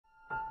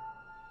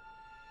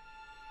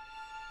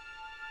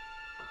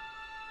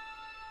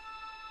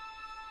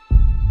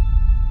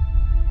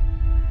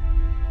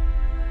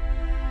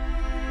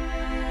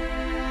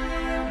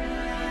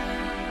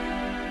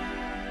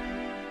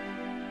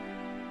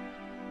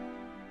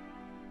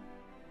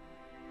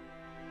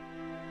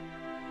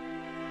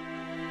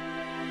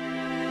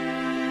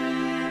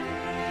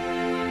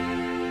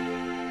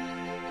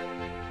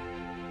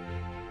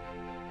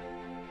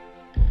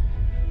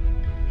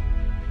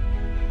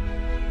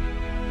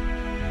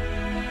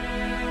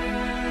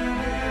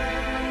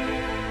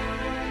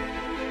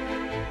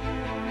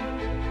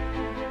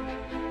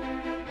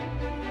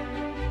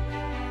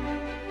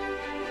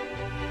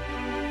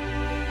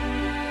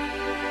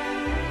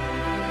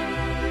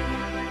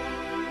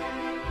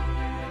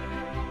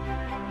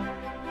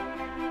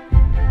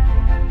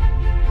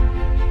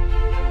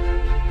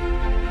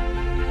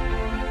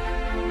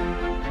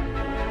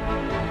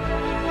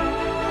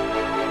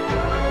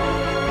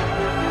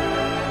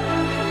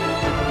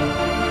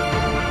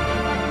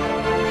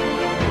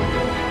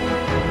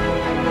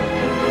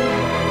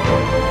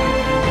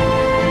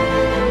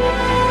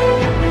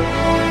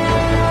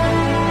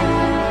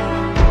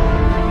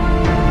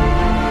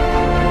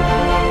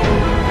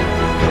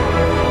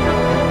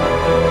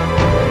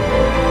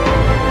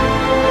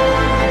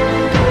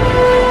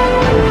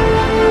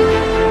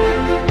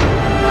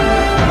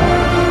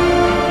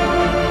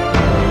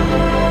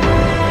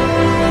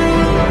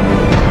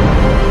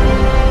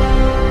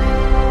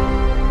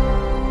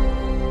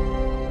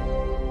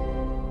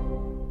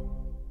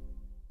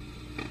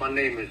My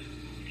name is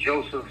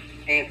Joseph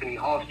Anthony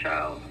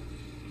Hauschild.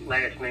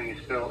 Last name is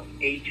spelled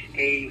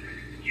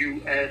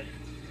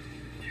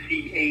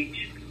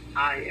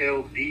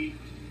Hauschchild.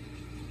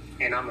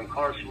 And I'm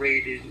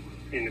incarcerated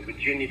in the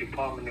Virginia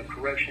Department of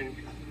Corrections.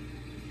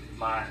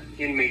 My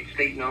inmate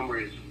state number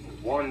is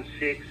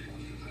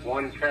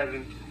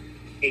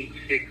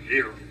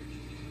 1617860.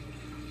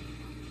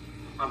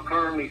 I'm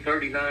currently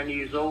 39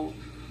 years old,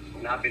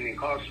 and I've been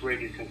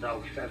incarcerated since I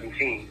was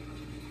 17.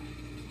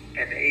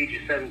 At the age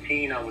of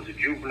 17, I was a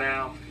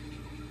juvenile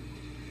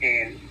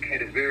and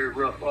had a very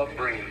rough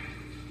upbringing.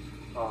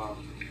 I'm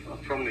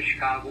from the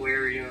Chicago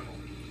area,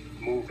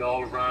 moved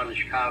all around the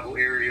Chicago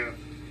area,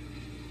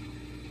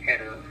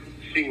 had a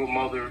single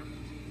mother,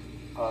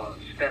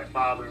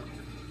 stepfather.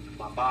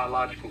 My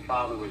biological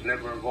father was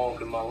never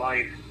involved in my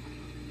life.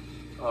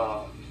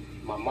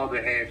 My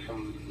mother had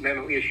some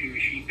mental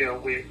issues she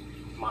dealt with.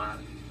 My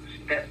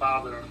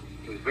stepfather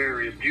was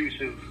very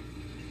abusive.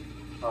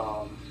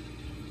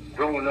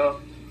 Growing up,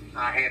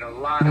 I had a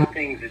lot of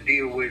things to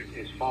deal with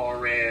as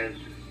far as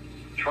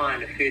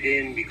trying to fit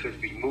in, because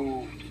we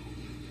moved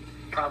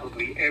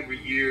probably every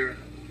year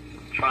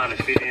trying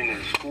to fit in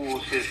the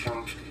school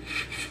system.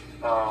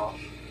 And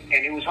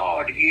it was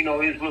hard, it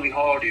was really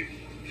hard to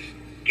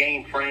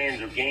gain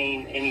friends or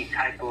gain any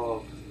type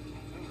of...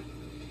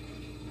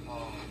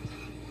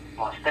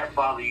 my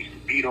stepfather used to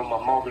beat on my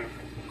mother,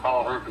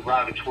 call her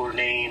derogatory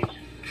names,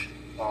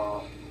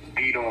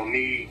 beat on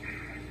me.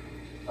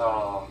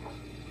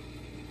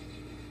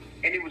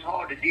 And it was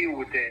hard to deal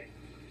with that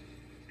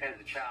as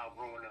a child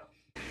growing up.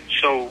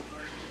 So,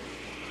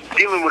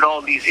 dealing with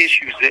all these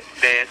issues that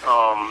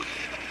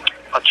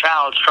a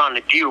child's trying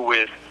to deal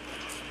with,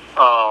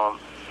 and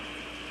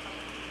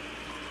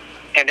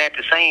at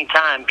the same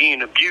time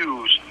being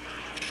abused,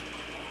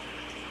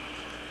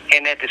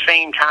 and at the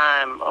same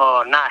time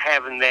not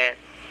having that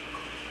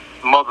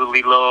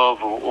motherly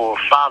love or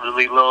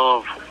fatherly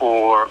love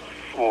or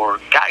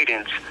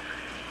guidance.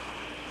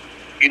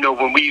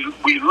 When we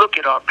look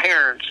at our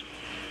parents,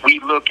 we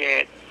look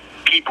at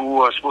people who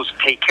are supposed to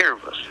take care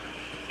of us.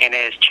 And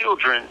as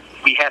children,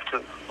 we have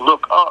to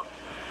look up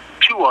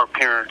to our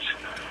parents,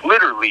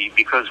 literally,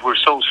 because we're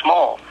so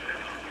small.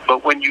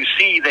 But when you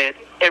see that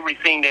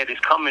everything that is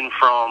coming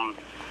from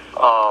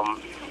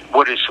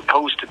what is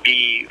supposed to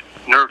be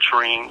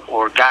nurturing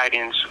or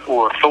guidance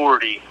or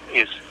authority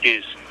is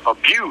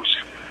abuse,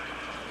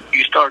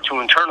 you start to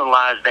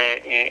internalize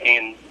that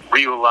and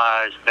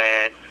realize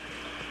that,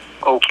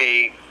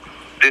 okay,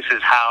 this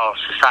is how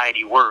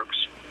society works,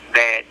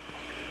 that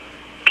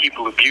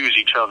people abuse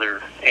each other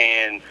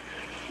and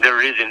there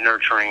isn't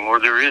nurturing or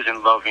there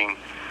isn't loving,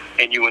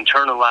 and you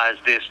internalize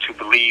this to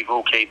believe,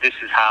 okay, this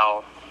is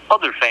how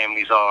other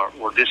families are,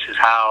 or this is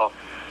how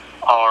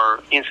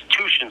our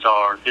institutions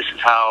are, this is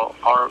how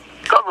our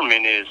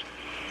government is.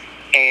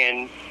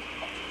 And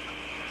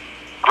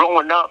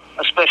growing up,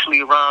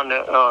 especially around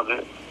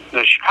the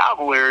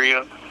Chicago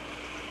area,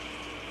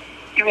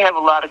 you have a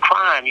lot of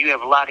crime, you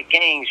have a lot of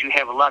gangs, you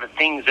have a lot of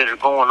things that are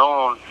going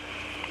on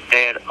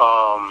that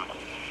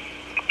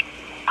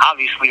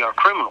obviously are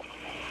criminal.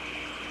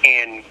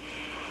 And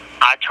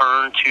I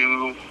turned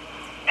to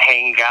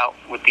hanging out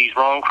with these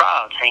wrong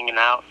crowds, hanging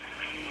out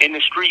in the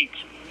streets,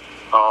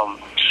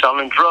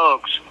 selling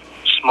drugs,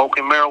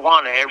 smoking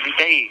marijuana every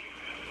day,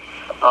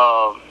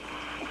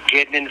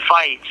 getting in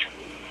fights,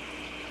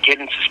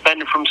 getting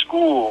suspended from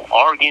school,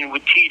 arguing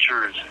with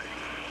teachers,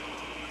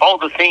 all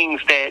the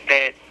things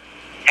that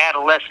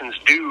adolescents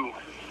do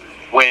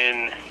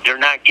when they're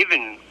not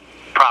given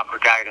proper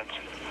guidance.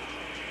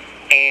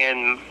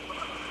 And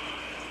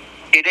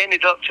it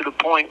ended up to the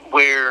point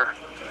where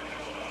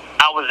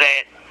I was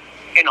at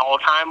an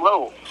all-time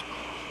low.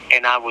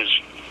 And I was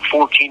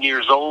 14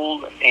 years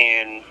old,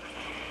 and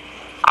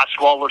I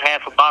swallowed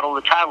half a bottle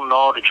of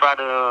Tylenol to try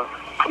to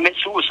commit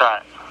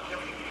suicide.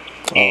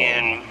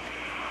 And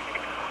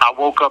I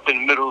woke up in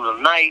the middle of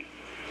the night,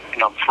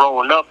 and I'm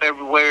throwing up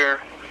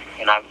everywhere.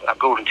 And I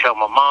go and tell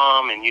my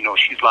mom, and,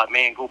 she's like,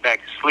 man, go back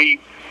to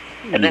sleep.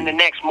 And then the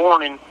next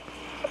morning,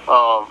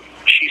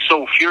 she's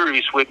so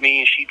furious with me,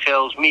 and she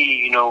tells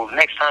me,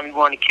 next time you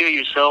want to kill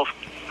yourself,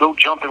 go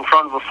jump in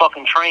front of a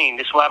fucking train.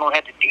 This way I don't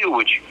have to deal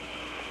with you.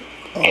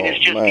 And it's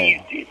just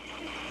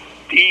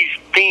these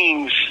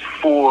things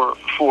for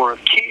a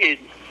kid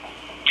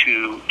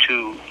to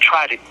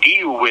try to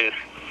deal with.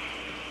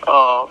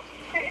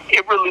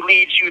 It really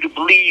leads you to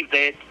believe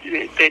that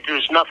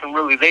there's nothing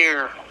really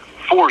there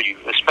for you,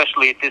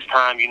 especially at this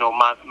time.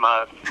 My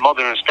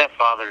mother and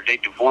stepfather, they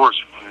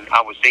divorced when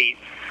I was 8,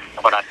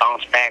 but I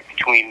bounced back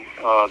between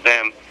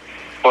them.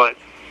 But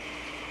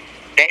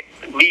that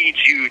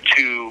leads you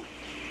to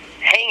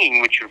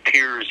hanging with your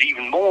peers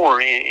even more,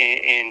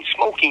 and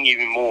smoking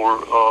even more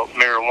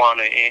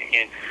marijuana,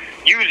 and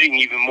using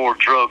even more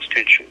drugs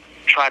to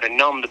try to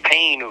numb the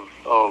pain of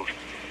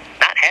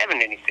not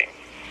having anything.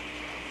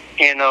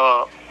 And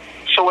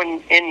so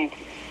in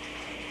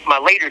my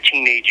later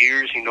teenage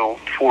years,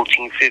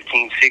 14,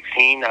 15,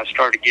 16, I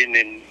started getting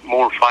in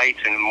more fights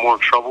and more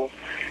trouble.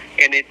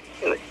 And it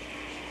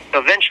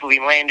eventually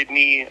landed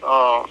me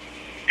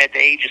at the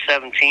age of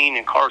 17,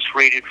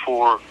 incarcerated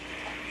for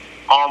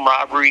armed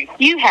robbery.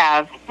 You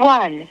have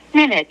 1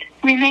 minute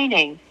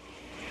remaining.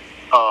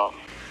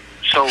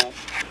 So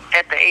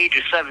at the age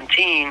of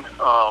 17,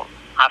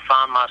 I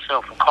found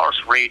myself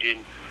incarcerated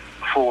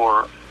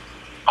for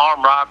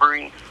armed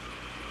robbery,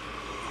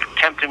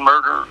 attempted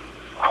murder,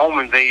 home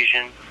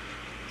invasion,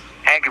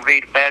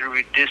 aggravated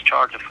battery with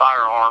discharge of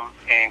firearm,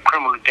 and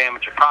criminal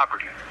damage of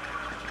property.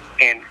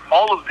 And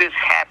all of this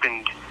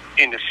happened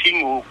in a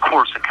single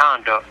course of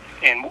conduct.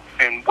 And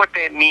what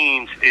that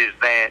means is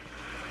that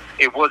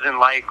it wasn't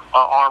like an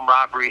armed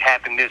robbery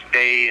happened this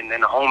day and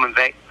then a home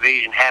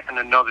invasion happened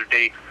another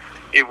day.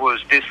 It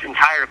was this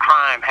entire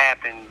crime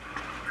happened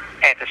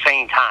at the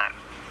same time.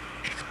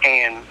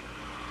 And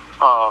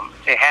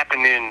it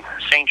happened in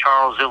St.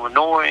 Charles,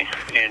 Illinois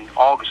in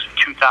August of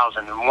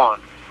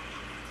 2001.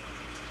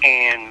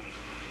 And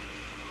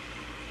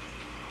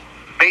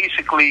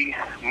basically,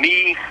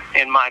 me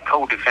and my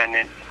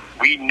co-defendant,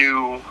 we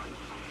knew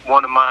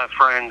one of my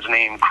friends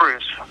named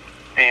Chris,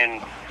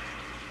 and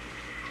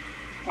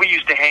we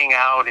used to hang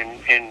out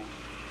and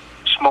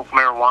smoke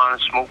marijuana,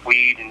 smoke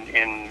weed,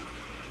 and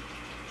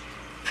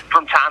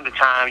from time to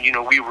time, you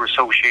know, we were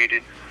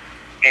associated.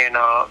 And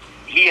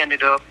he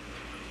ended up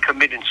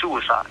committing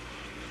suicide.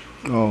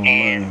 Oh,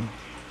 and man.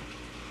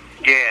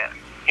 Yeah,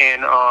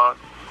 and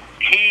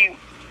he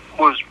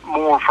was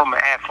more from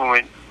an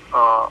affluent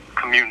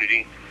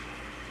community,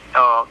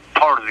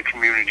 part of the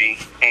community,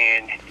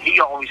 and he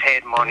always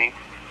had money.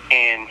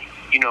 And,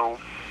 you know,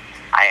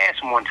 I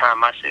asked him one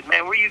time, I said,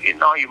 man, where you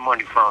getting all your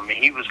money from? And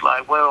he was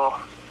like,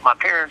 well, my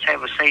parents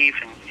have a safe,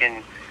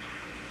 and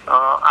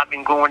I've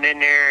been going in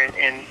there,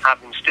 and I've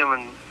been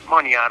stealing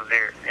money out of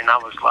there. And I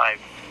was like,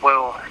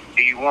 well,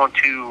 do you want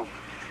to,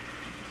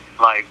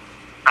 like,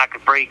 I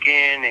could break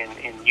in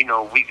and you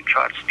know, we could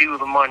try to steal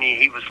the money?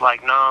 He was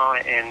like, no,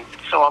 and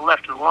so I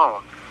left it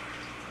alone.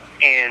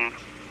 And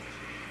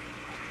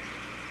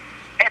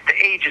at the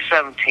age of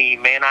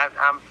 17, man,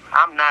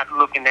 I'm not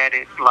looking at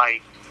it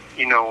like,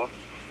 you know,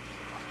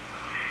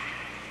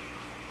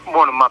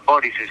 one of my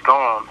buddies is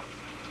gone.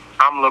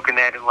 I'm looking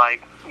at it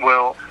like,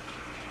 well,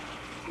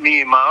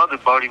 me and my other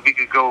buddy, we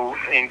could go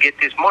and get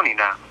this money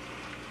now.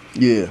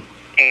 Yeah.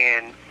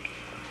 And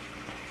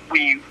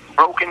we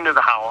broke into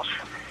the house,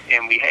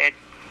 and we had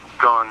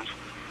guns,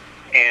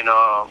 and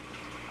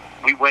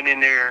we went in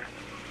there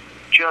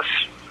just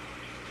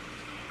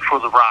for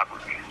the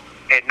robbery.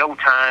 At no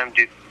time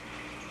did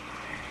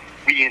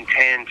we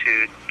intend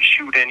to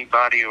shoot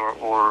anybody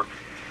or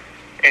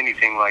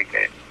anything like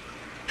that.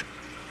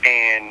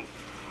 And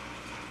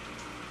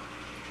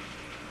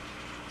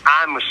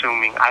I'm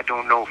assuming, I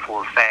don't know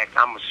for a fact,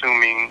 I'm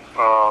assuming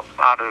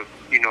out of,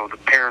 you know, the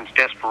parents'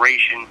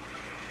 desperation,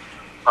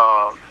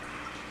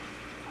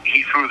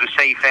 he threw the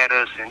safe at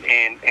us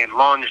and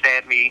lunged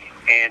at me,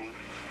 and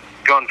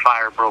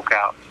gunfire broke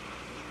out.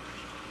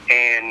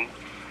 And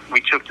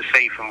we took the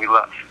safe and we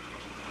left.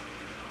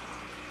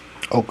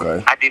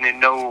 Okay. I didn't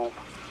know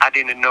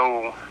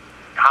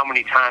how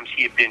many times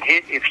he had been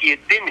hit. If he had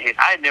been hit,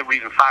 I had never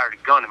even fired a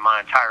gun in my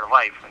entire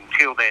life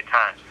until that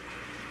time.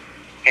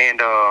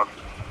 And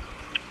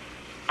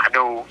I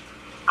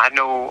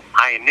know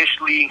I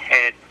initially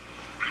had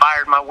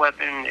fired my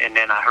weapon, and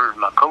then I heard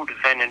my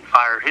co-defendant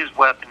fire his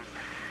weapon.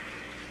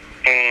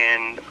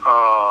 And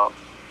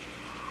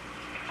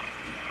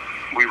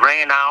we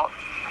ran out,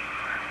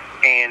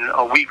 and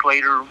a week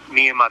later,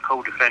 me and my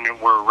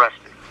co-defendant were arrested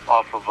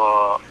off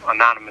of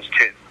anonymous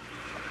tip.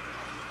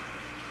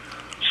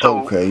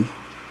 So, okay.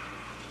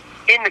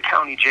 in the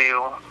county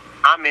jail,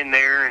 I'm in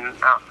there, and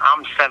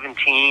I'm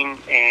 17,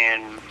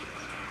 and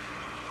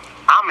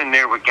I'm in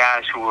there with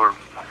guys who are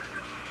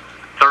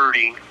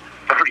 30,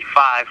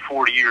 35,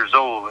 40 years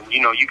old. And,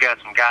 you know, you got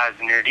some guys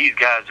in there. These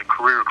guys are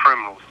career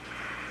criminals,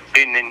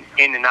 been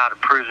in and out of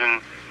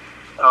prison.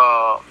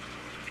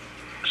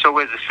 So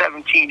as a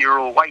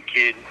 17-year-old white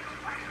kid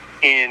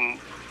in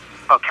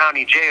a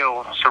county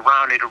jail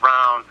surrounded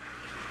around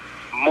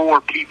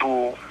more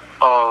people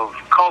of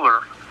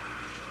color,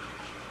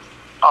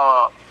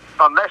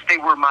 unless they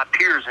were my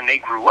peers and they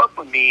grew up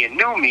with me and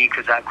knew me,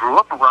 because I grew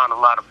up around a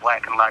lot of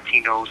black and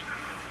Latinos,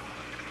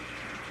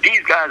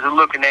 these guys are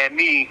looking at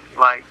me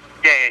like,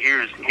 yeah,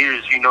 here's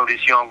you know,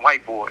 this young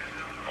white boy.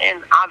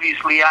 And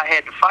obviously I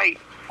had to fight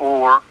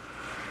or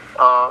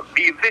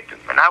be a victim,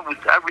 and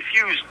I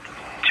refused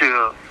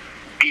to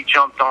be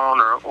jumped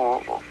on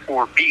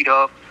or beat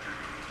up.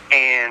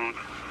 And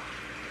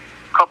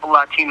a couple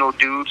Latino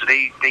dudes,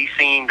 they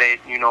seen that,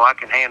 you know, I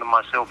can handle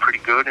myself pretty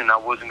good, and I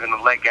wasn't going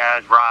to let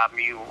guys rob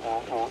me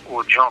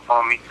or jump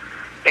on me.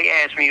 They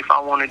asked me if I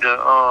wanted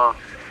to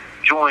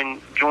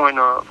join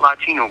a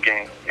Latino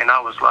gang, and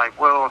I was like,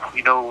 well,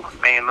 you know,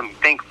 man, let me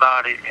think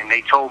about it. And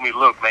they told me,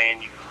 look,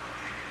 man,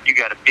 you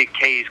got a big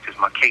case, because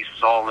my case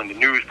was all in the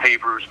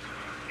newspapers.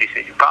 They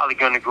said, you're probably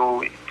going to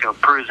go to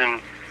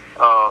prison.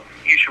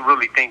 You should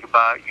really think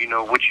about, you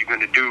know, what you're going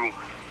to do,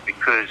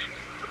 because,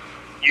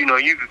 you know,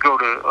 you could go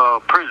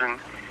to prison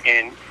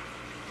and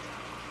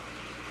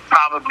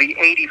probably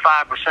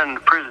 85% of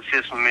the prison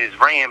system is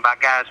ran by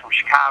guys from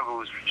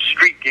Chicago's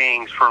street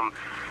gangs from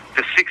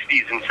the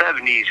 60s and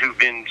 70s who've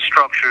been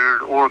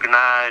structured,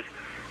 organized,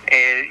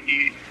 and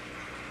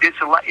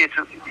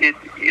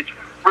it's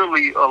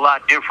really a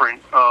lot different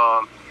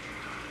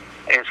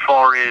as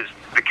far as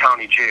the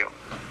county jail.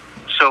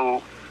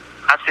 So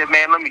I said,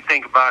 man, let me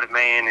think about it,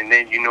 man. And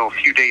then, a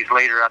few days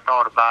later, I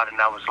thought about it,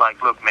 and I was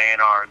like, look, man,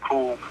 all right,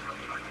 cool,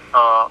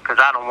 because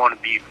I don't want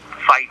to be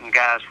fighting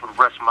guys for the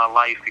rest of my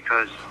life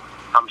because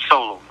I'm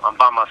solo. I'm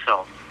by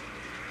myself.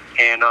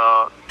 And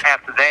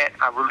after that,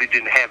 I really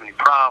didn't have any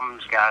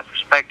problems. Guys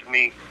respected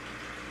me.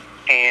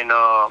 And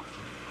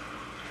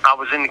I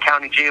was in the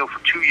county jail for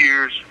 2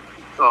 years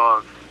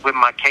with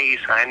my case.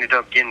 I ended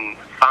up getting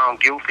found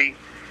guilty.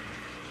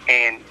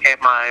 And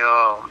at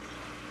my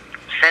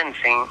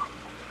sentencing,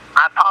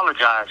 I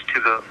apologized to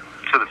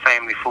the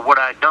family for what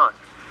I'd done.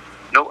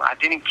 No, I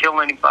didn't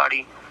kill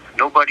anybody.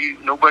 Nobody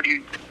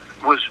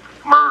was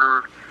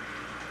murdered.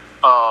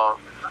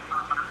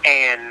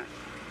 And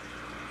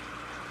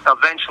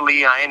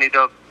eventually, I ended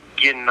up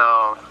getting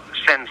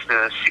sentenced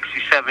to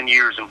 67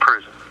 years in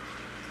prison,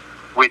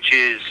 which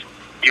is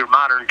your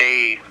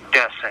modern-day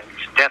death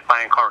sentence, death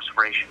by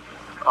incarceration.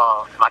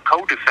 My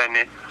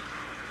co-defendant,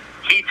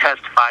 he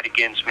testified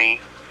against me.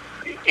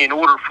 In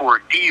order for a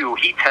deal,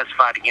 he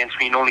testified against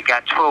me and only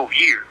got 12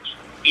 years,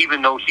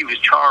 even though he was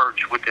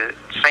charged with the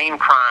same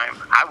crime.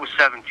 I was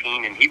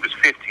 17 and he was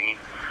 15.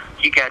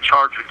 He got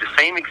charged with the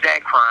same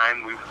exact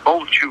crime. We were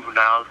both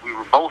juveniles. We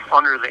were both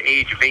under the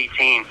age of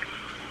 18.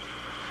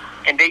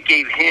 And they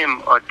gave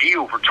him a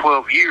deal for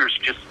 12 years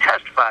just to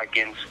testify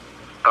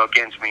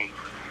against me.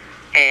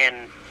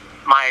 And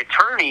my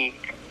attorney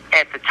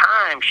at the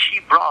time, she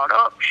brought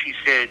up, she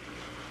said,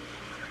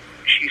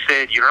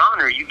 Your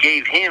Honor, you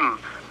gave him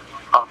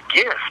a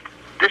gift.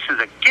 This is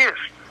a gift.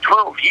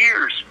 12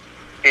 years.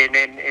 And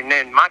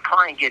then my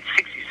client gets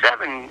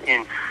 67,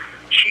 and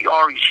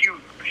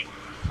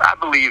I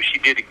believe she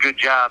did a good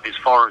job as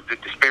far as the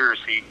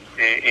disparity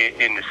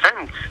in the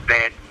sentence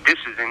that this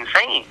is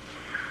insane.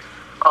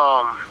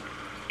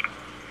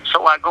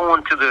 So I go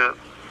into the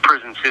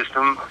prison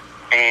system,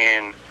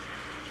 and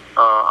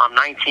I'm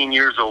 19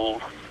 years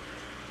old,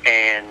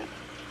 and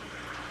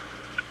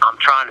I'm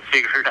trying to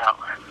figure it out.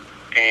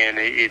 And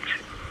it's,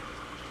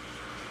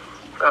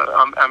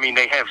 I mean,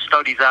 they have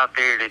studies out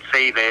there that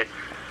say that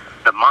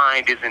the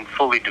mind isn't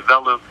fully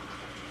developed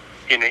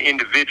in an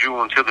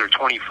individual until they're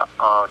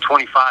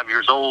 25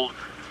 years old.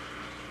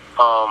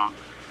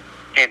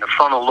 And the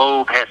frontal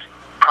lobe has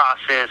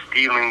process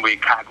dealing with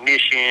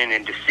cognition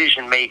and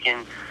decision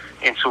making.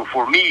 And so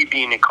for me,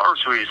 being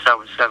incarcerated since I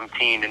was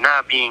 17 and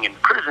now being in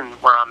prison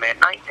where I'm at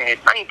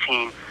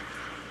 19,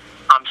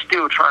 I'm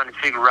still trying to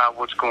figure out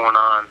what's going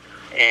on.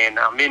 And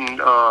I'm in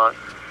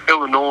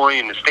Illinois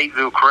in the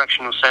Stateville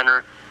Correctional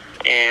Center,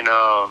 and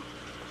I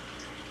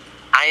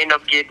end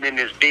up getting in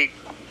this big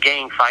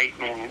gang fight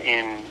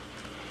in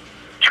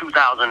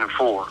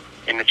 2004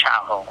 in the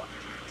Chow Hall.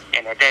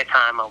 And at that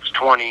time, I was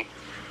 20,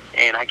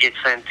 and I get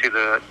sent to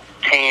the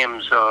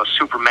Tams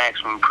Super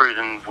Maximum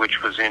Prison,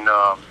 which was in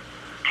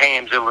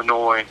Tams,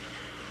 Illinois,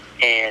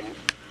 and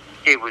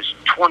it was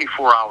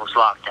 24 hours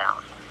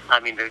lockdown. I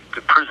mean,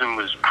 the prison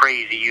was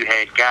crazy. You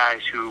had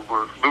guys who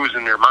were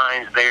losing their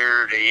minds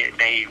there.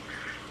 They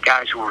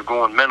guys who were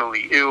going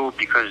mentally ill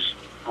because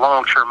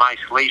long-term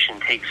isolation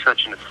takes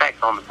such an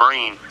effect on the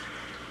brain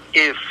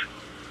if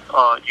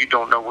you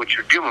don't know what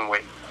you're dealing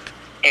with.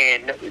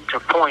 And to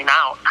point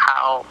out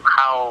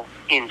how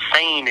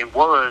insane it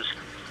was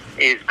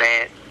is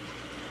that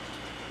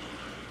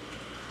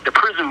the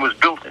prison was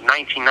built in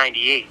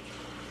 1998,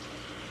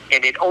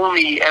 and it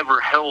only ever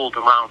held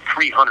around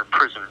 300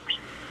 prisoners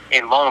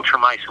in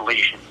long-term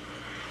isolation.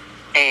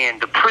 And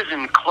the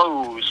prison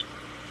closed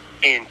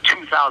in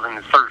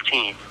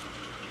 2013.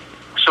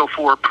 So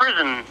for a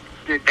prison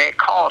that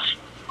cost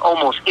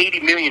almost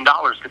 $80 million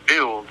to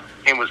build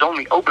and was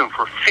only open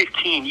for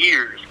 15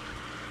 years,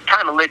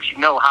 kind of lets you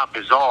know how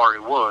bizarre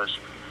it was.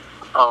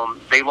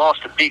 They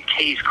lost a big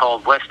case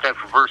called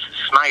Westepher versus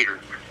Snyder,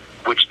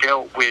 which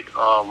dealt with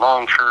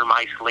long-term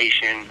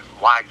isolation,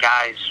 why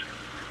guys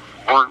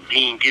weren't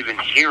being given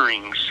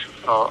hearings,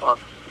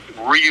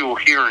 real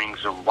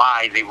hearings of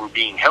why they were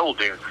being held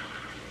there.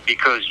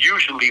 Because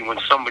usually when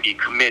somebody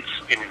commits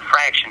an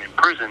infraction in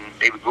prison,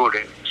 they would go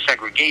to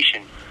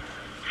segregation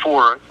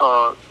for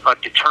a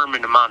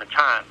determined amount of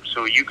time.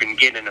 So you can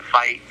get in a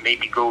fight,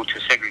 maybe go to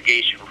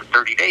segregation for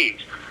 30 days.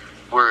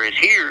 Whereas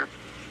here,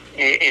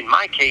 in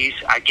my case,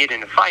 I get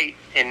in a fight,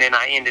 and then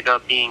I ended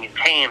up being in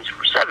Tams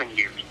for 7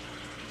 years.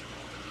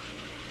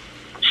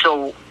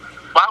 So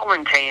while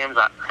in Tams,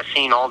 I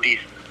seen all these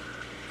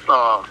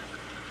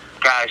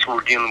guys who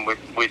were dealing with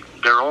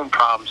their own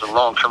problems of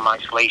long-term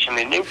isolation,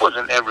 and it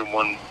wasn't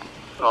everyone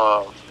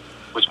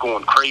was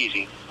going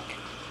crazy,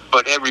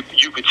 but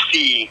you could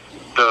see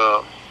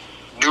the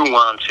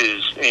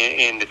nuances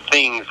and the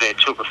things that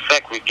took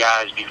effect with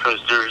guys, because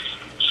there's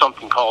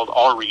something called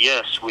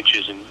RES, which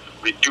is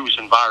reduced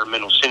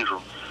environmental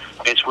syndrome.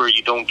 That's where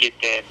you don't get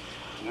that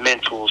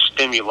mental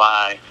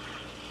stimuli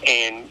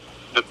and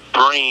the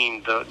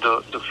brain,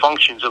 the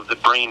functions of the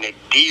brain that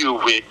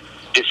deal with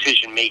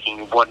decision making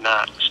and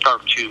whatnot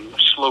start to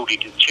slowly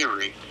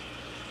deteriorate.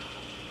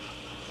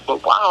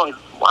 But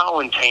while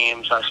in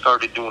TAMS, I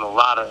started doing a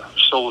lot of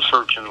soul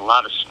searching, a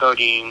lot of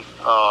studying,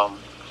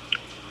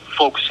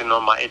 focusing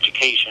on my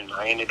education.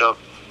 I ended up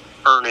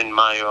earning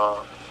my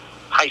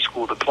high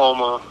school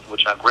diploma,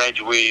 which I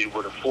graduated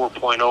with a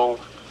 4.0.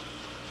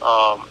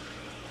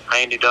 I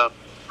ended up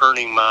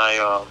earning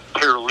my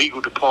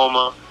paralegal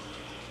diploma,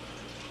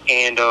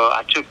 and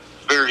I took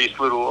various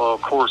little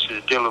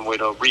courses dealing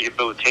with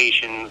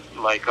rehabilitation,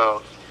 like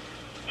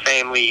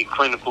family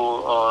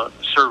clinical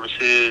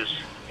services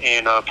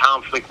and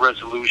conflict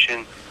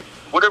resolution.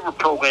 Whatever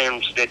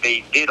programs that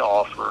they did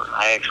offer,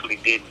 I actually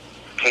did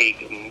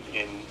take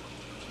and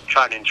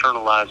try to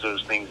internalize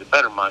those things to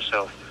better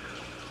myself.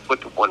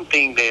 But the one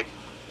thing that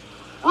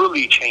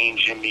really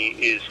changed in me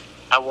is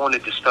I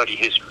wanted to study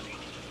history.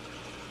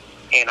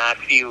 And I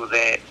feel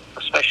that,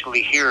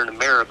 especially here in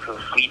America,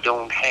 we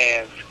don't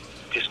have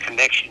this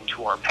connection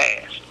to our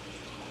past.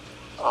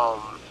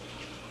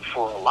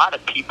 For a lot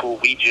of people,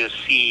 we just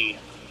see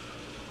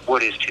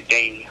what is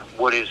today,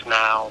 what is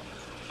now,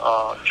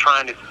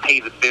 trying to pay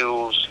the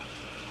bills,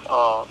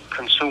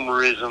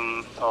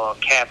 consumerism,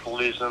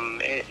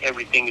 capitalism,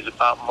 everything is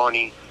about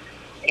money.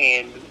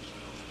 And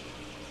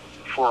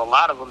for a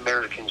lot of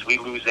Americans, we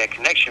lose that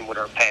connection with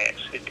our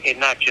past. And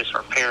not just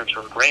our parents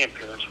or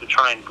grandparents, but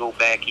trying to go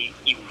back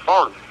even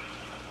farther.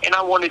 And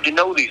I wanted to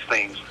know these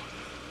things.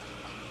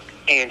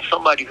 And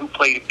somebody who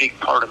played a big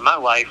part of my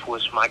life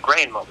was my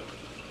grandmother.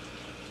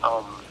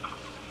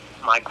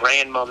 My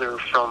grandmother,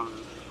 from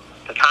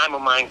the time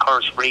of my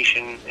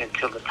incarceration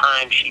until the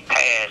time she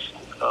passed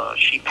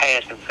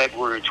in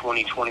February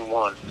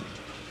 2021.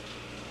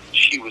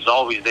 She was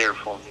always there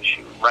for me.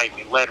 She would write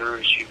me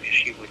letters.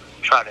 She would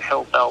try to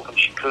help out when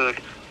she could.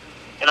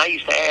 And I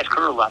used to ask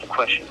her a lot of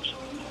questions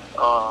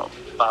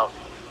about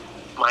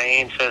my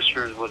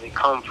ancestors, where they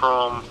come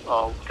from,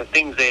 the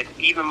things that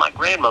even my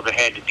grandmother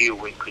had to deal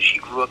with, because she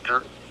grew up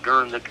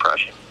during the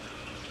Depression.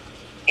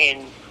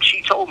 And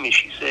she told me,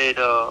 she said,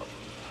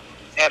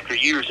 after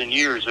years and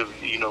years of,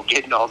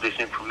 getting all this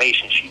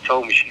information, she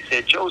told me, she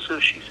said,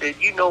 "Joseph," she said,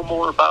 "you know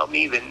more about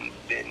me than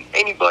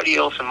anybody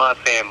else in my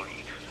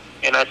family."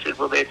 And I said,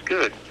 "Well, that's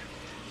good."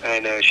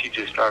 And she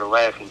just started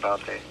laughing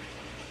about that.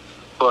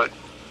 But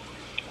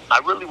I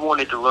really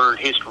wanted to learn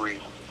history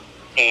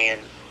and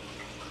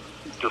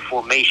the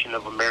formation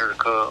of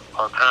America,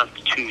 our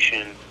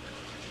Constitution,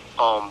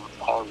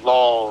 our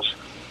laws,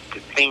 the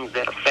things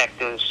that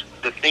affect us,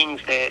 the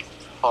things that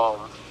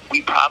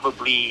we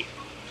probably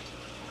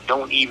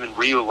don't even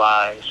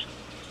realize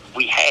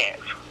we have.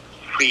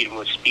 Freedom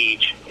of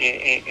speech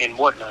and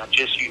whatnot.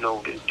 Just,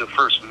 the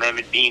First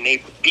Amendment, being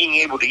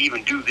able to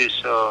even do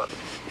this.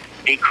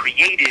 They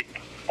created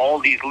all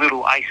these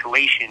little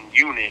isolation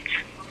units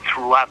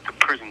throughout the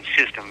prison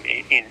system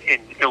in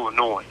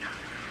Illinois.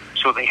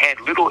 So they had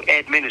little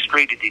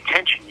administrative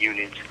detention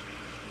units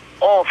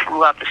all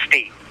throughout the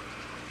state.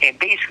 And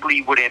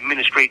basically what an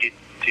administrative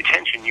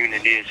detention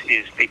unit is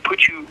they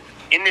put you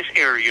in this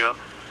area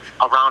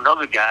around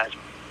other guys.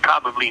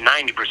 Probably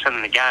 90%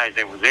 of the guys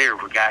that were there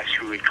were guys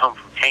who had come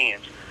from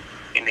TAMS.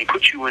 And they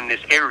put you in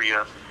this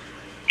area,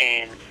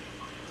 and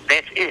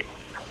that's it.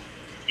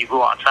 You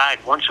go outside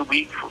once a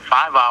week for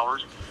 5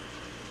 hours.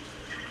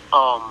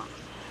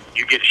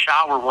 You get a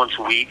shower once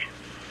a week,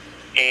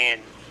 and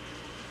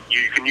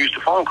you can use the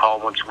phone call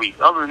once a week.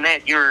 Other than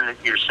that, you're in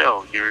your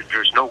cell.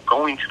 There's no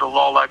going to the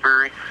law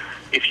library.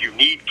 If you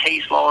need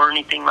case law or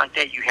anything like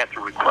that, you have to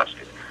request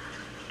it.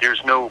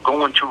 There's no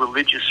going to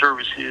religious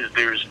services.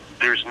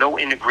 There's no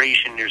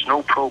integration. There's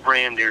no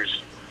program.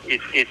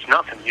 It's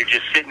nothing. You're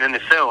just sitting in the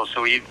cell.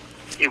 So it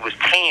was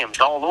TAMS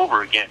all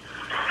over again.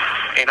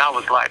 And I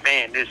was like,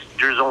 man,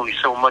 there's only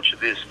so much of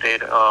this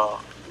that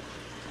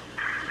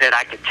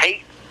I could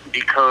take,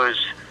 because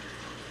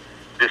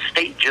the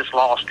state just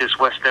lost this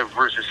Westev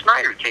versus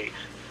Snyder case.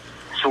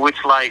 So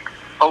it's like,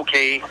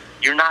 okay,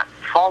 you're not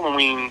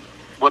following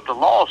what the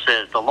law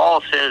says. The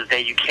law says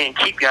that you can't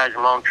keep guys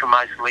in long-term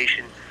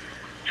isolation.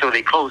 So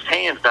they closed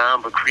TAMS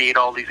down, but create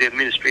all these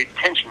administrative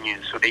detention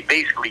units. So they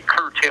basically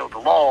curtailed the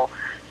law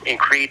and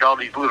create all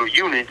these little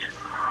units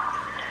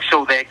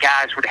so that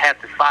guys would have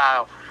to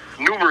file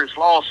numerous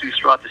lawsuits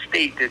throughout the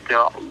state that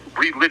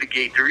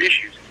relitigate their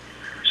issues.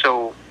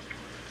 So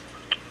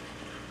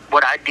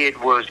what I did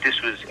was,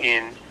 this was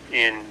in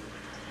the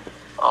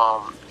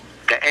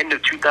end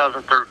of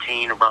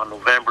 2013, around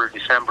November,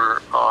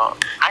 December.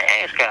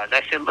 I asked guys,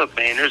 I said, look,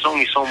 man, there's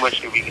only so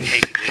much that we can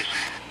take of this.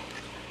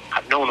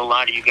 I've known a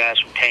lot of you guys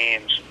from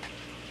TAMS.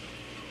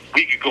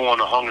 We could go on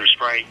a hunger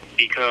strike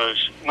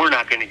because we're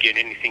not going to get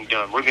anything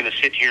done. We're going to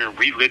sit here and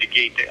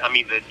relitigate.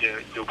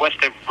 The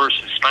Westev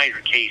versus Snyder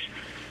case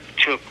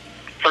took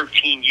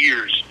 13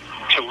 years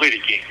to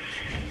litigate.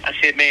 I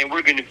said, man,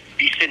 we're going to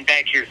be sitting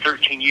back here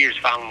 13 years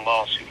filing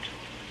lawsuits.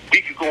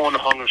 We could go on a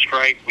hunger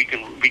strike. We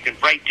can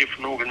write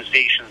different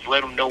organizations,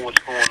 let them know what's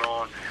going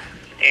on,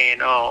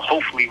 and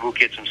hopefully we'll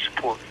get some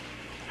support.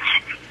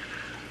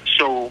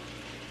 So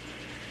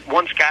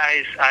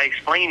I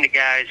explained to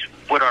guys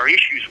what our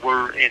issues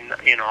were,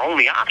 and our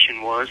only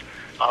option was,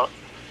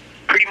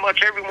 pretty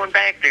much everyone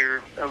back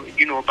there,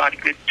 about a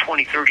good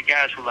 20, 30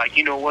 guys were like,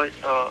 you know what,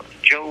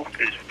 Joe,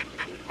 because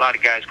a lot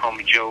of guys call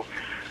me Joe,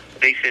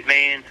 they said,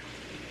 man,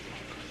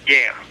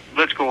 yeah,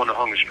 let's go on the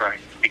hunger strike,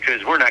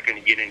 because we're not going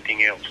to get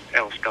anything else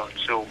done.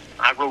 So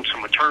I wrote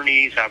some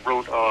attorneys. I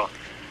wrote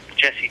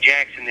Jesse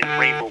Jackson and the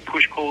Rainbow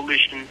Push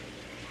Coalition,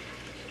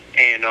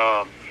 and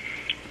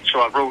so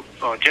I wrote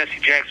Jesse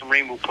Jackson,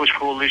 Rainbow Push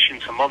Coalition,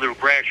 some other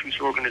grassroots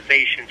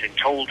organizations, and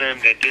told them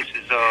that this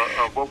is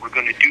what we're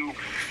going to do.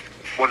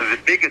 One of the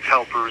biggest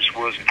helpers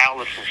was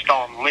Allison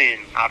Staunton Lynn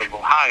out of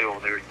Ohio.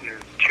 They're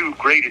two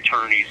great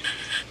attorneys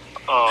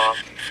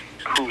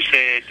who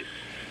said,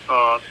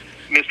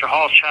 Mr.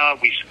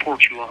 Hauschild, we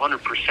support you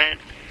 100%.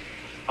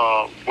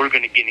 We're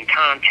going to get in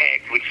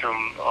contact with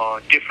some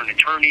different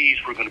attorneys.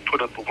 We're going to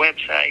put up a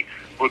website.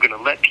 We're going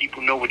to let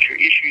people know what your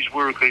issues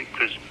were,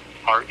 because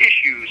our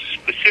issues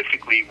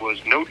specifically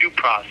was no due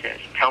process,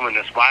 telling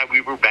us why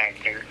we were back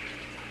there.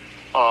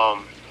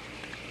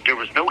 There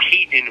was no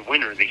heat in the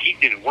winter. The heat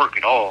didn't work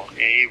at all.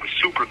 It was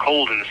super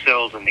cold in the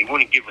cells, and they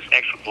wouldn't give us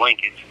extra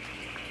blankets.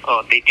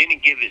 They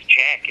didn't give us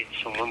jackets,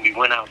 so when we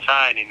went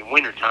outside in the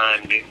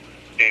wintertime,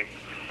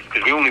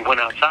 because we only went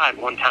outside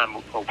one time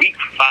a week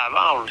for 5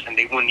 hours, and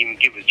they wouldn't even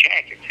give us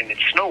jackets, and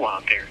it's snow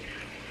out there.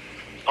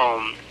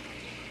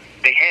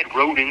 They had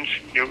rodents.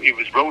 It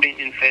was rodent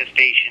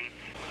infestation.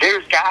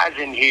 There's guys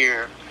in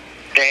here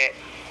that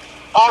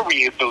are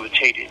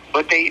rehabilitated,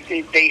 but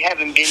they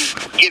haven't been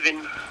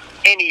given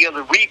any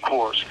other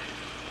recourse.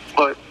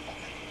 But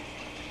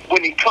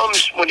when it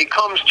comes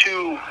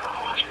to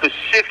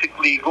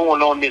specifically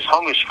going on this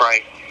hunger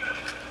strike,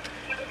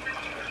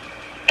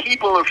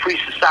 people in Free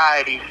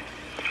Society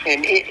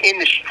and in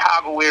the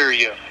Chicago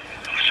area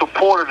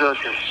supported us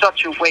in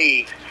such a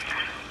way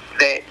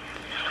that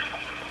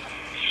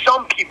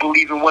some people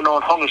even went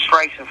on hunger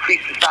strikes in Free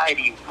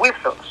Society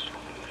with us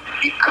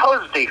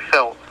because they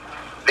felt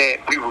that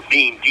we were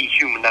being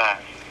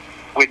dehumanized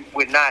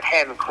with not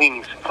having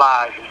cleaning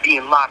supplies and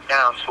being locked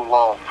down so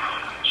long.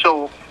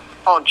 So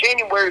on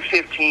January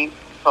 15th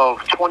of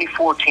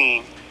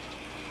 2014,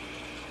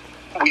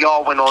 we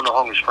all went on the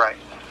hunger strike.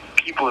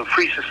 People in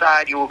Free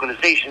Society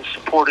organizations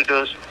supported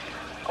us.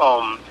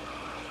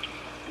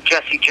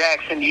 Jesse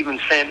Jackson even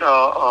sent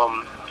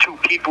two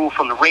people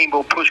from the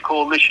Rainbow Push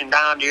Coalition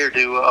down there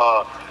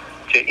to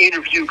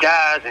interview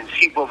guys and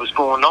see what was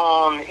going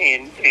on,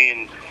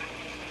 and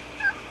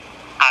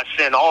I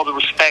send all the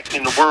respect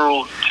in the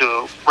world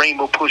to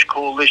Rainbow Push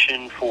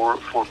Coalition for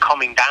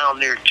coming down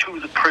there to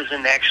the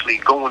prison, actually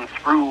going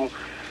through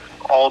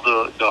all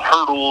the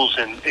hurdles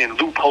and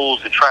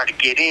loopholes to try to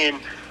get in,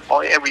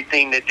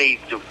 everything that the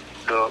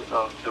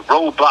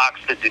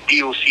roadblocks that the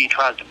DOC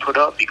tries to put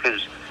up,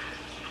 because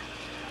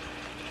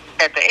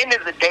at the end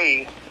of the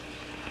day,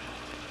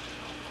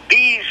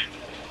 these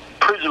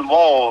prison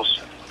walls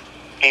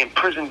and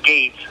prison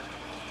gates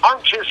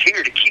aren't just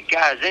here to keep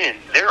guys in.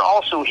 They're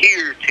also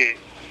here to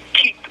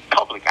keep the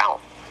public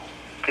out,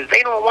 because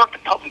they don't want the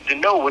public to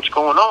know what's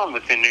going on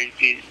within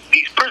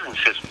these prison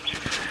systems.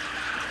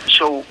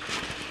 So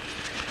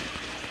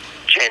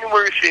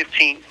January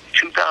 15th,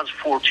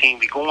 2014,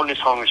 we go on this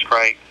hunger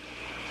strike.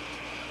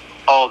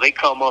 Oh, they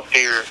come up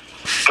there,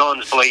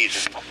 guns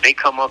blazing. They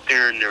come up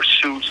there in their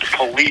suits. The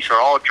police are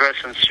all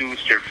dressed in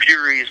suits. They're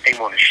furious. They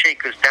want to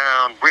shake us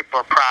down, rip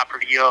our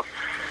property up,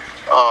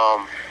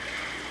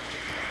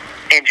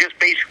 and just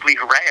basically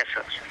harass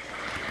us.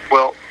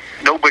 Well,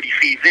 nobody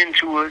feeds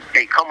into it.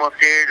 They come up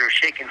there. They're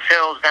shaking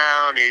cells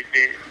down.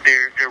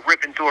 They're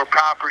ripping through our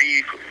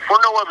property for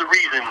no other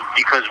reason,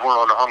 because we're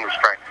on a hunger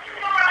strike.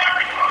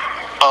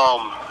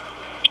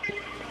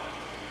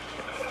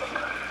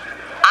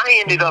 I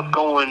ended up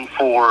going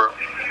for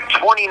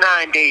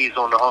 29 days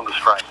on the hunger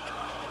strike.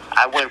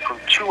 I went from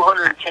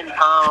 210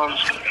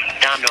 pounds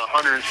down to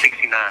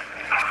 169.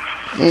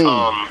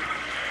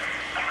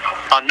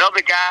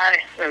 Another guy,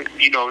 there's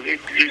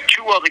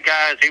two other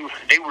guys. They were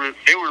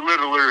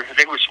littler.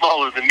 They were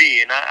smaller than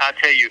me, and I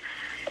tell you,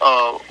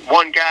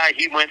 one guy,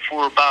 he went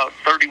for about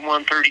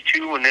 31,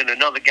 32, and then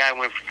another guy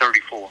went for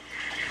 34.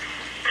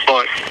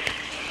 But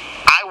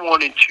I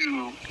wanted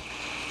to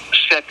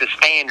set the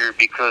standard,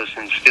 because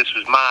since this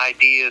was my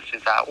idea,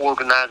 since I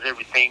organized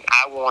everything,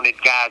 I wanted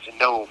guys to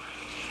know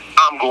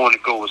I'm going to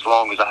go as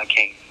long as I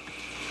can,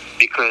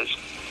 because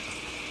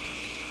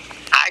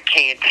I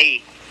can't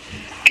take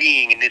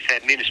being in this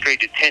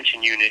administrative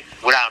detention unit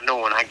without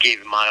knowing I gave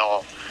it my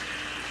all.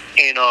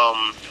 And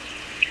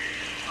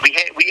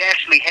we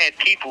actually had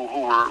people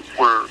who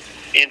were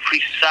in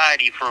Free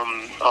Society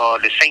from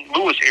the St.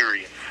 Louis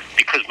area,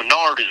 because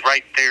Menard is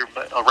right there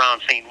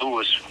around St.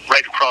 Louis,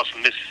 right across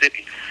from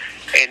Mississippi.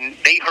 And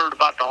they heard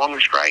about the hunger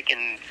strike,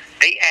 and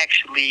they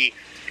actually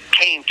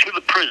came to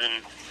the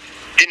prison,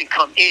 didn't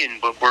come in,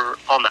 but were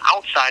on the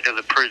outside of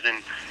the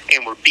prison,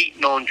 and were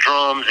beating on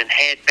drums and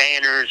had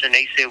banners, and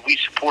they said, we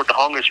support the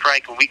hunger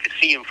strike, and we could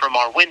see them from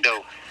our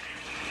window.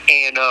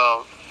 And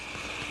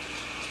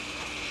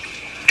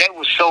that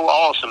was so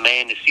awesome,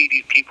 man, to see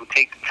these people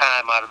take the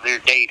time out of their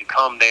day to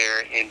come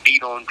there and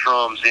beat on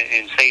drums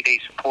and say they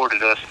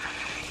supported us,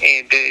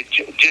 and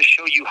just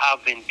show you how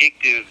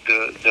vindictive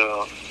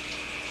the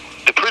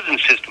prison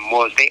system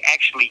was. They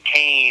actually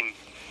came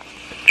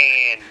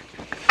and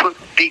put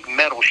big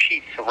metal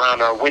sheets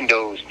around our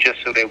windows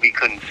just so that we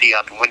couldn't see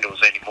out the windows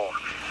anymore.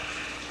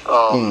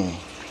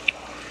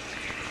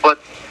 But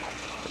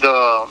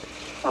the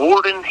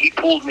warden, he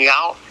pulled me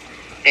out,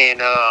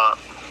 and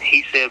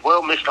he said,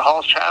 well, Mr.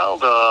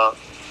 Hauschild,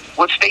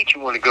 what state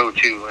you want to go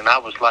to? And I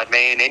was like,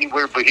 man,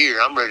 anywhere but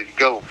here. I'm ready to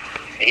go.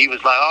 And he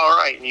was like, all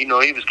right. And,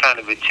 it was kind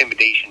of an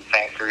intimidation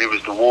factor. It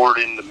was the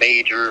warden, the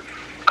major,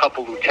 a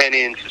couple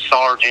lieutenants, a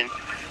sergeant,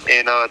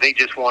 and they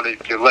just wanted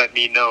to let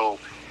me know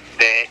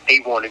that they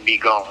wanted me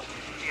gone.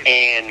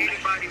 And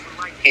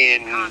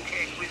in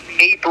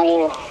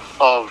April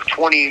of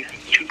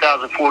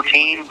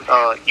 2014,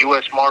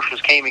 U.S.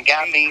 Marshals came and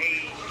got me.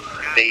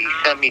 They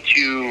sent me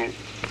to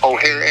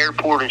O'Hare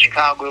Airport in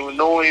Chicago,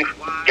 Illinois.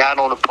 Got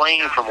on a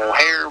plane from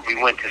O'Hare. We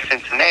went to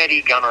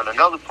Cincinnati. Got on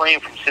another plane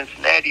from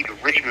Cincinnati to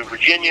Richmond,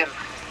 Virginia.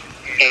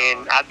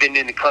 And I've been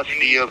in the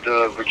custody of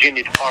the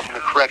Virginia Department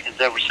of Corrections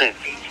ever since.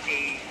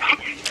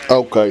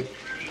 Okay.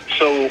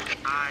 So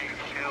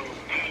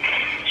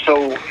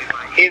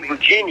in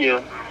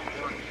Virginia,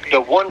 the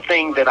one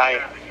thing that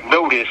I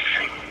noticed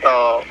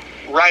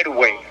right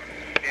away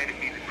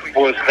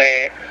was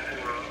that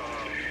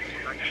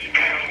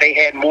they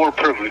had more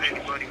privileges.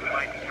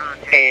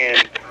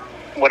 And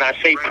when I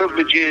say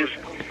privileges,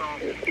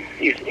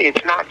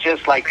 it's not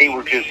just like they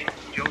were just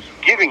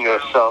giving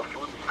us stuff.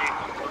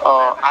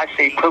 I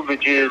say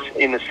privileges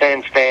in the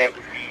sense that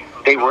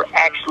they were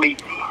actually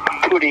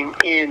putting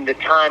in the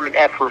time and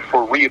effort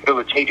for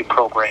rehabilitative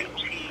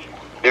programs.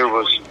 There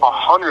was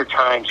 100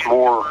 times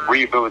more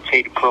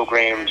rehabilitative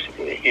programs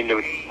in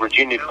the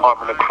Virginia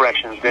Department of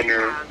Corrections than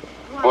there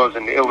was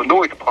in the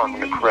Illinois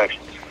Department of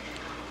Corrections.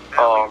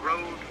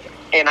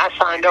 And I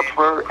signed up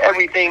for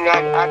everything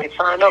I could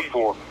sign up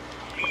for.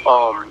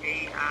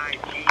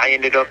 I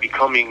ended up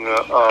becoming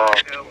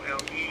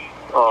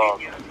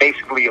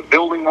basically a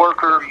building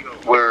worker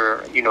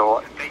where,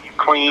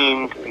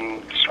 cleaned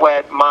and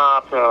sweat,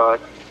 mopped,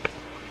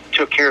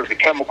 took care of the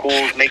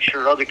chemicals, make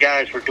sure other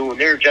guys were doing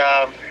their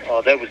job.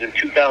 That was in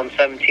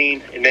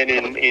 2017. And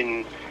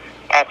then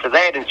after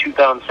that, in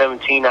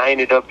 2017, I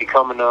ended up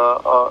becoming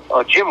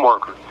a gym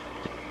worker.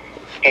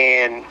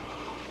 And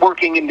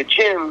working in the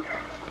gym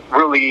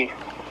really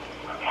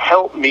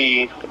helped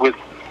me with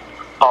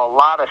a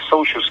lot of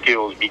social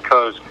skills,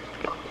 because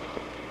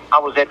I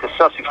was at the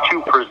Sussex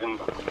 2 prison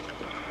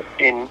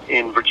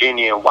in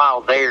Virginia. And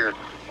while there,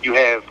 you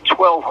have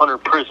 1,200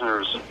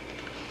 prisoners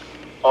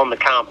on the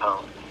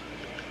compound.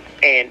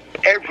 And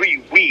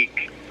every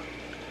week,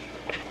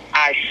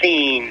 I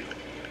seen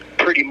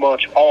pretty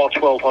much all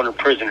 1,200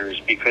 prisoners,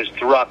 because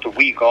throughout the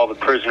week, all the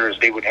prisoners,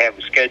 they would have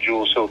a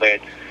schedule so that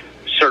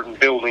certain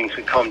buildings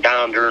would come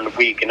down during the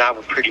week, and I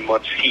would pretty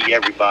much see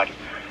everybody.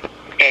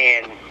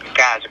 And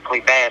guys would play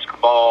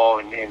basketball,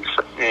 and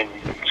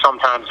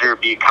sometimes there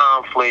would be a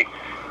conflict.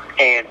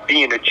 And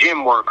being a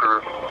gym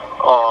worker,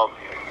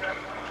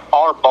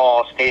 our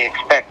boss, they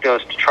expect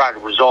us to try to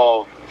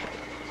resolve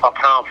a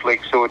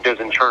conflict so it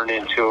doesn't turn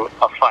into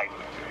a fight.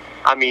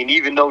 I mean,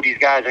 even though these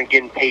guys aren't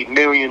getting paid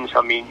millions,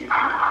 I mean, you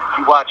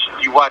watch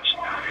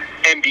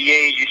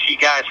NBA, you see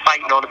guys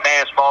fighting on the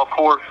basketball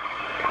court.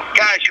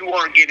 Guys who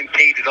aren't getting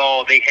paid at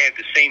all, they have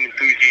the same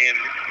enthusiasm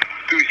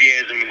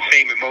and the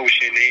same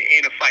emotion,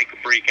 and a fight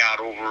could break out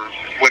over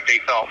what they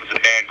thought was a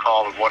bad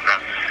call or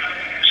whatnot.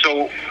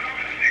 So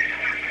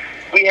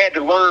we had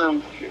to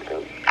learn,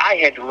 I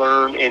had to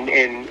learn,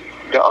 and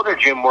the other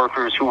gym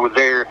workers who were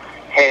there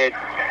had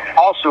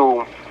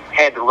also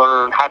had to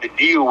learn how to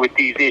deal with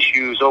these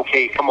issues.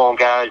 Okay, come on,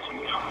 guys.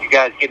 You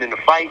guys get in a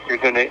fight, you're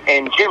going to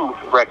end gym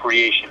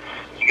recreation.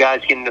 You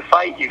guys get in a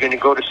fight, you're going to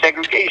go to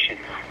segregation.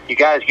 You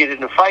guys get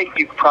in a fight,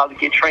 you could probably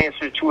get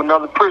transferred to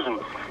another prison.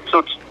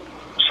 So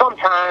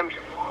sometimes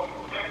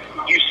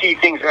you see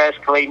things are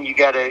escalating, you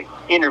got to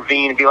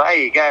intervene and be like,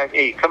 hey, guys,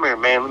 hey, come here,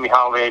 man, let me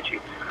holler at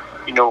you.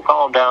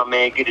 Calm down,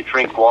 man, get a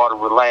drink of water,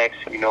 relax.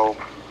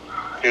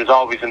 There's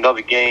always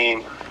another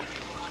game.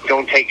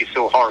 Don't take it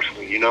so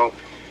harshly,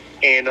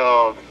 And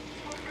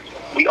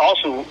we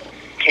also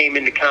came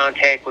into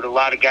contact with a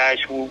lot of guys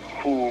who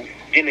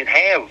didn't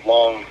have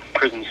long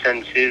prison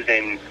sentences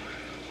and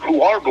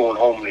who are going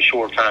home in a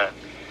short time.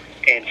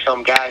 And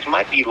some guys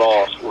might be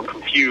lost or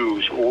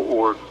confused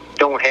or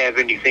don't have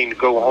anything to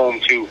go home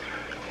to.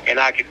 And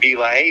I could be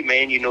like, hey,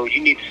 man, you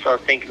need to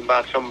start thinking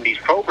about some of these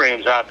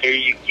programs out there.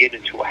 You can get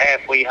into a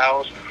halfway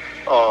house.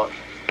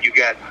 You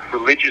got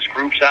religious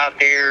groups out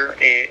there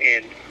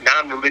and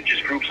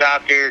non-religious groups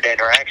out there that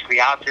are actually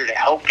out there to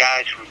help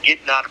guys from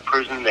getting out of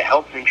prison, to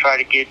help them try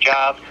to get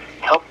jobs,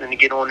 help them to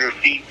get on their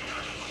feet.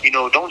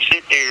 Don't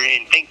sit there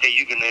and think that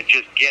you're going to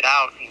just get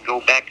out and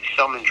go back to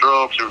selling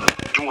drugs or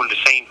doing the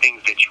same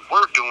things that you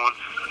were doing,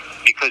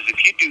 because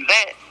if you do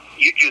that,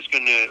 you're just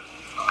going to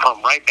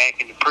come right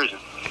back into prison.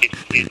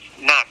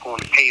 It's not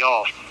going to pay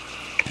off.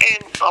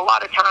 And a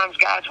lot of times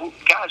guys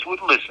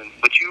would listen,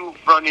 but you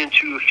run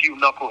into a few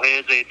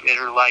knuckleheads that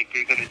are like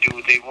they're going to do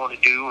what they want to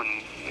do,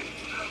 and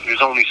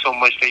there's only so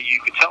much that you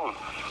could tell them.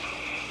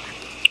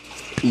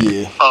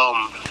 Yeah.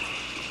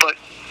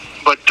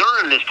 But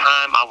during this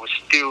time, I was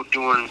still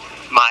doing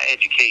my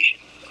education.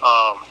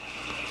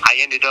 I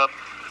ended up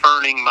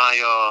earning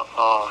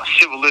my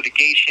civil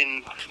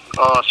litigation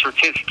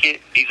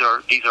certificate. These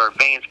are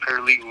advanced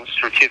paralegal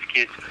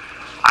certificates.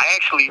 I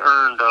actually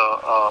earned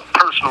a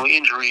personal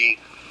injury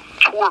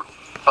tort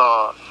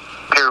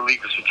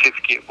paralegal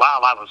certificate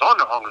while I was on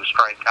the hunger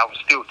strike. I was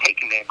still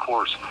taking that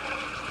course.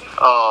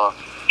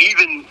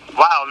 Even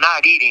while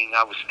not eating,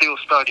 I was still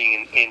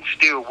studying and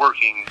still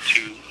working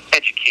to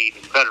educate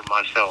and better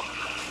myself.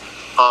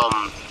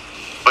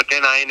 But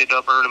then I ended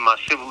up earning my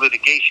civil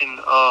litigation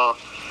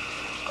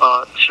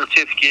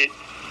certificate.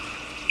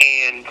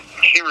 And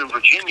here in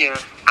Virginia,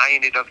 I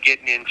ended up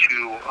getting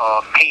into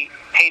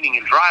painting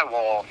and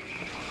drywall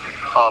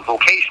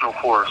vocational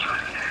course.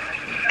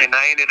 And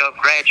I ended up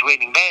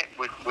graduating that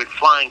with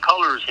flying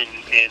colors,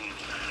 and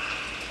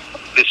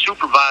the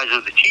supervisor,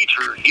 the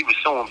teacher, he was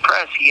so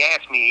impressed. He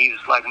asked me, he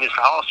was like, "Mr.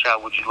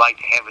 Hauschild, would you like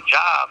to have a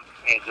job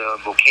as a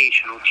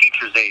vocational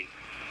teacher's aide?"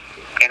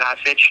 And I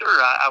said, "Sure,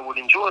 I would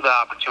enjoy the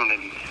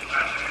opportunity."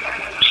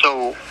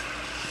 So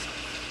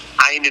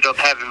I ended up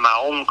having my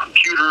own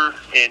computer,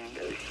 and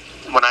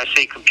when I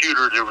say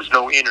computer, there was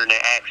no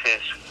internet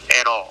access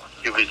at all.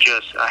 It was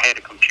just, I had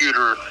a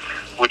computer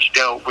which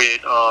dealt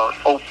with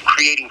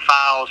creating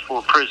files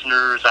for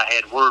prisoners. I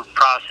had word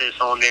process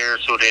on there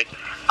so that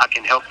I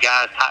can help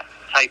guys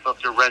type up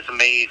their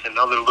resumes and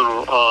other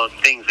little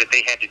things that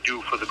they had to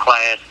do for the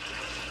class.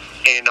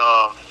 And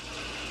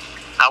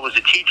I was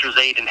a teacher's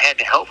aide and had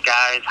to help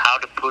guys how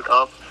to put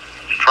up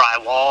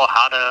drywall,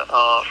 how to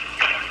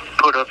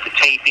put up the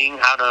taping,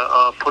 how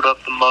to put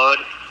up the mud,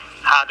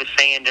 how to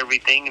sand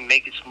everything and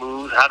make it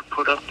smooth, how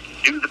to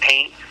do the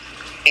paint.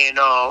 And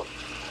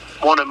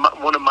one of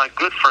my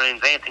good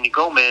friends, Anthony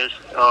Gomez,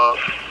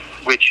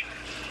 which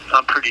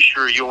I'm pretty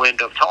sure you'll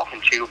end up talking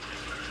to,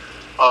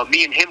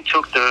 me and him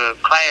took the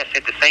class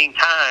at the same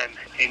time,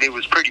 and it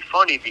was pretty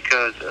funny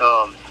because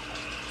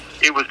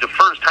it was the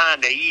first time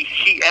that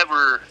he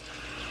ever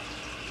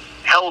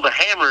held a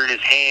hammer in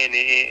his hand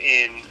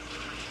and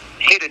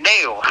hit a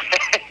nail.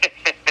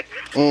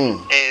 And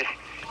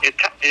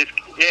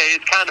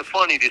it's kind of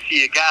funny to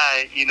see a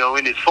guy, in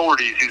his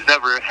 40s who's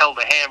never held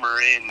a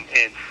hammer, and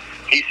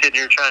he's sitting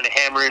there trying to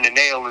hammer in a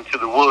nail into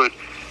the wood.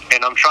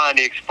 And I'm trying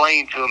to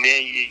explain to him,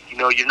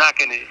 you're not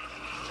gonna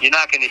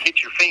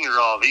hit your finger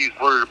off. He was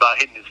worried about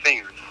hitting his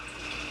finger.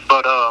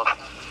 But I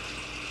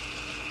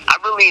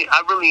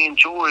really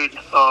enjoyed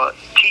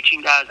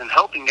teaching guys and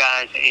helping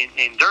guys.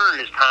 And during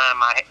this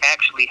time, I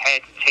actually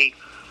had to take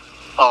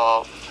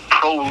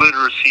pro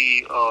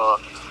literacy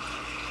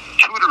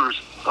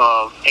tutors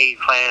aid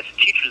class,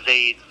 teacher's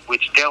aid,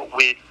 which dealt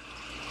with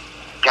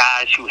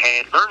guys who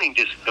had learning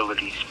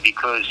disabilities,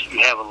 because you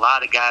have a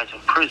lot of guys in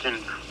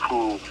prison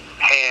who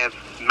have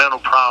mental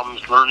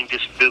problems, learning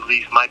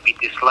disabilities, might be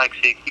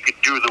dyslexic. You could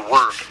do the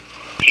work.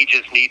 He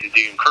just needed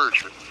the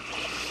encouragement.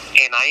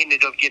 And I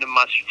ended up getting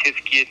my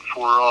certificate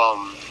for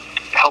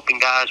helping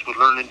guys with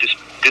learning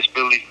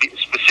disabilities,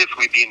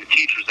 specifically being the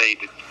teacher's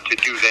aide to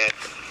do that.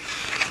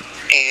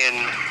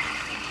 And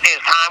as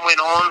time went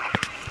on,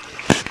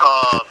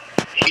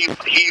 he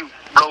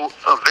wrote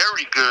a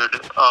very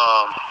good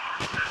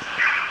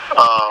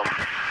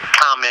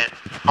comment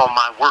on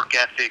my work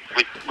ethic,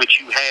 which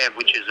you have,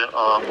 which is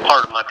a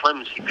part of my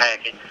clemency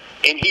packet.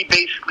 And he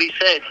basically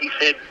said,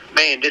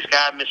 "Man, this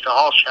guy, Mr.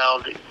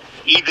 Hauschild,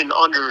 even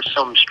under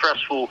some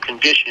stressful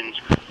conditions,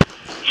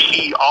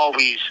 he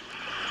always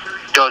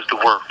does the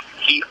work.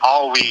 He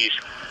always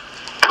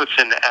puts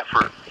in the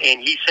effort."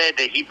 And he said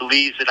that he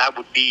believes that I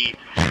would be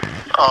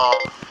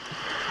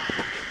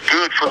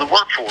good for the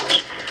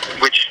workforce,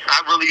 which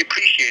I really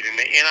appreciated.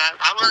 And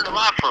I learned a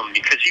lot from him,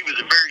 because he was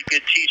a very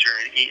good teacher,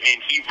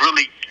 and he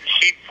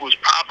was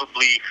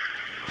probably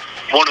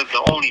one of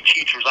the only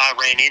teachers I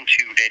ran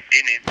into that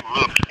didn't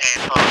look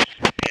at us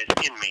as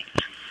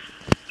inmates.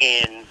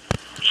 And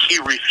he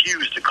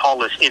refused to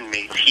call us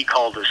inmates. He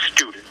called us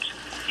students.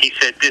 He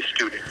said this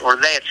student or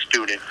that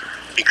student,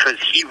 because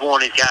he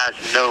wanted guys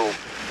to know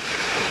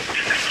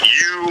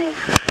you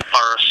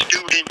are a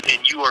student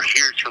and you are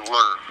here to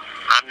learn.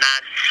 I'm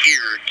not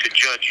here to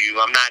judge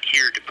you. I'm not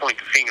here to point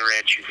the finger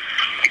at you,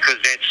 because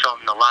that's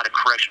something a lot of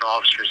correctional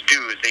officers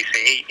do, is they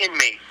say, hey,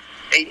 inmate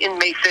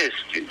this.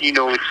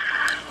 It's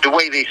the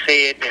way they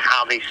say it and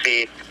how they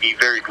say it to be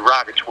very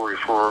derogatory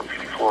for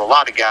a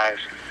lot of guys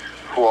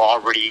who are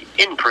already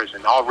in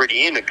prison,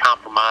 already in a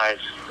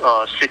compromised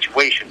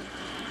situation.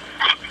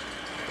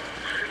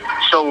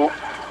 So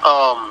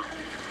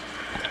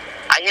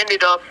I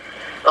ended up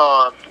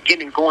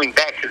going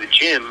back to the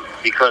gym,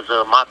 because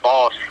my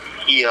boss,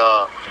 he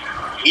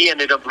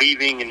ended up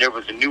leaving, and there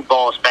was a new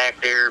boss back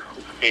there,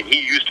 and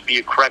he used to be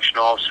a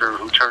correctional officer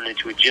who turned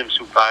into a gym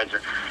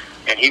supervisor.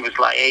 And he was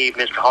like, "Hey,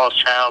 Mr.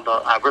 Hauschild,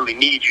 I really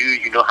need you.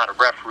 You know how to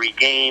referee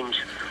games.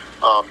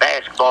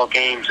 basketball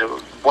games are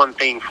one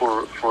thing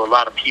for a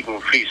lot of people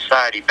in free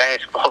society.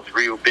 Basketball's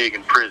real big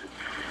in prison.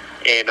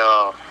 And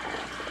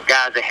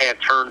guys that have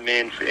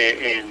tournaments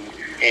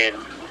and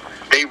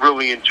they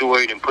really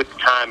enjoyed and put the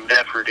time and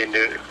effort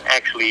into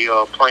actually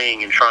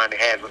playing and trying to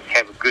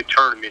have a good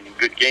tournament and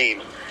good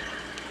games.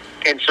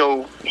 And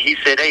so he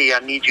said, "Hey, I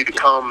need you to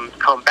come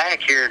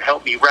back here and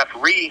help me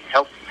referee,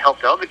 help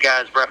the other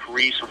guys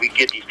referee so we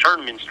get these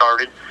tournaments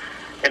started."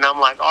 And I'm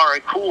like, "All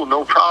right, cool,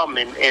 no problem."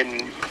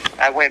 And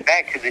I went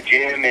back to the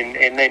gym, and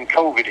then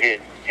COVID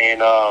hit.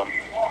 And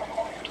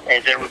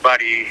as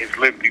everybody has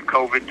lived through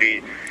COVID,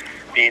 the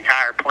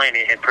entire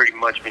planet had pretty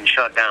much been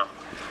shut down.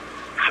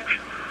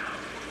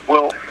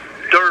 Well,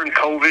 during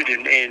COVID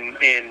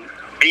and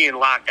being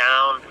locked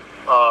down,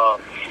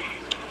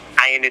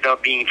 I ended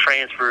up being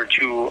transferred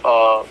to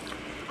a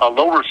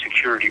lower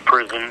security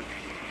prison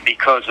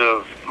because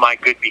of my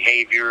good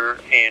behavior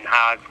and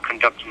how I've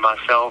conducted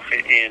myself.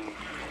 And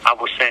I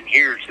was sent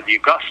here to the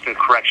Augusta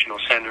Correctional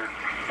Center,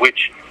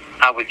 which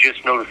I was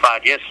just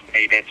notified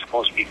yesterday that's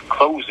supposed to be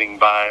closing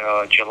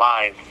by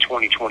July of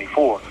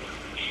 2024.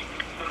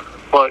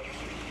 But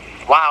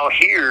while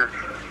here,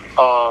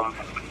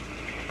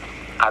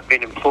 I've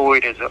been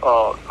employed as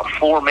a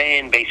floor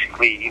man,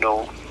 basically,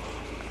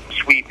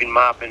 sweeping,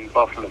 mopping,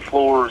 buffing the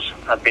floors.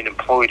 I've been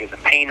employed as a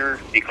painter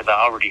because I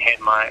already had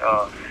my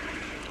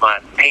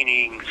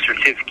painting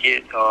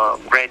certificate,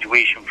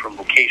 graduation from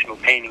vocational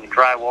painting and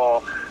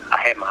drywall. I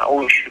had my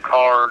OSHA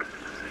card,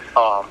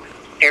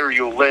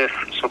 aerial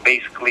lift, so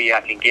basically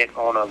I can get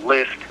on a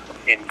lift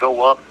and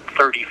go up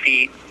 30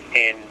 feet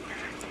and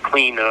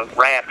clean the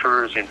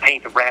rafters and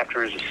paint the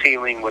rafters, the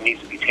ceiling, what needs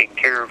to be taken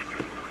care of.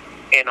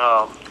 And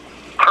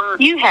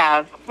you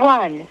have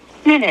 1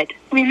 minute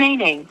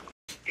remaining.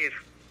 If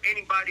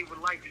anybody would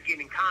like to get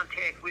in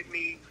contact with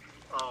me,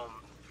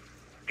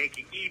 they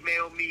can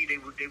email me. They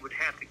would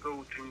have to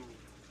go through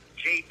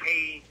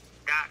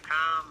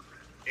jpay.com.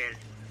 That's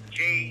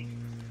J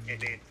and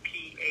then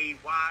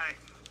PAY.com,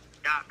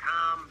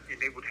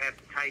 and they would have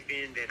to type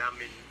in that I'm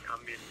in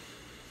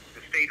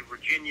the state of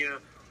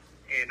Virginia,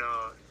 and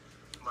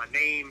my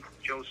name,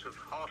 Joseph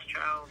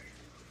Hauschild,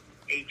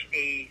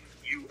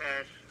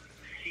 HAUSCHILD,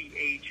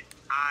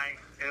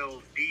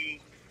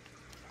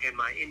 and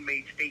my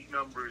inmate state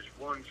number is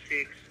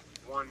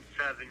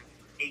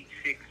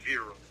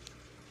 1617860.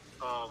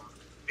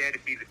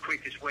 That'd be the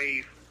quickest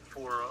way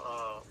for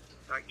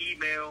an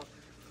email.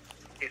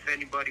 If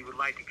anybody would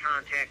like to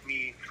contact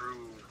me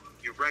through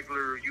your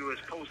regular U.S.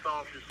 Post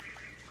Office,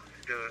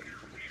 the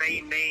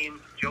same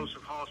name,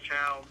 Joseph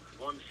Hauschild,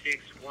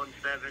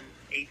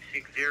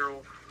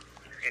 1617860,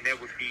 and that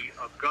would be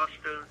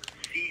Augusta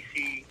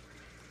CC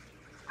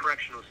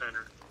Correctional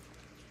Center,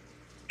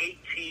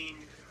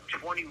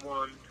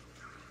 1821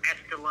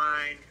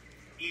 Estaline,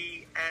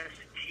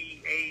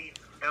 Estaline.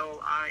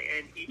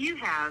 You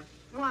have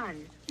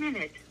 1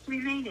 minute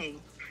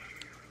remaining.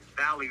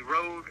 Valley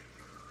Road,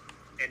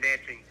 and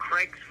that's in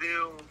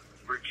Craigsville,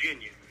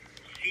 Virginia.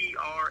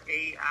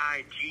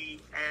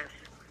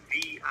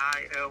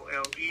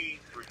 Craigsville,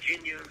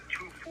 Virginia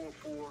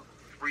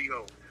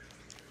 24430.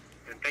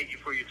 And thank you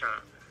for your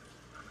time.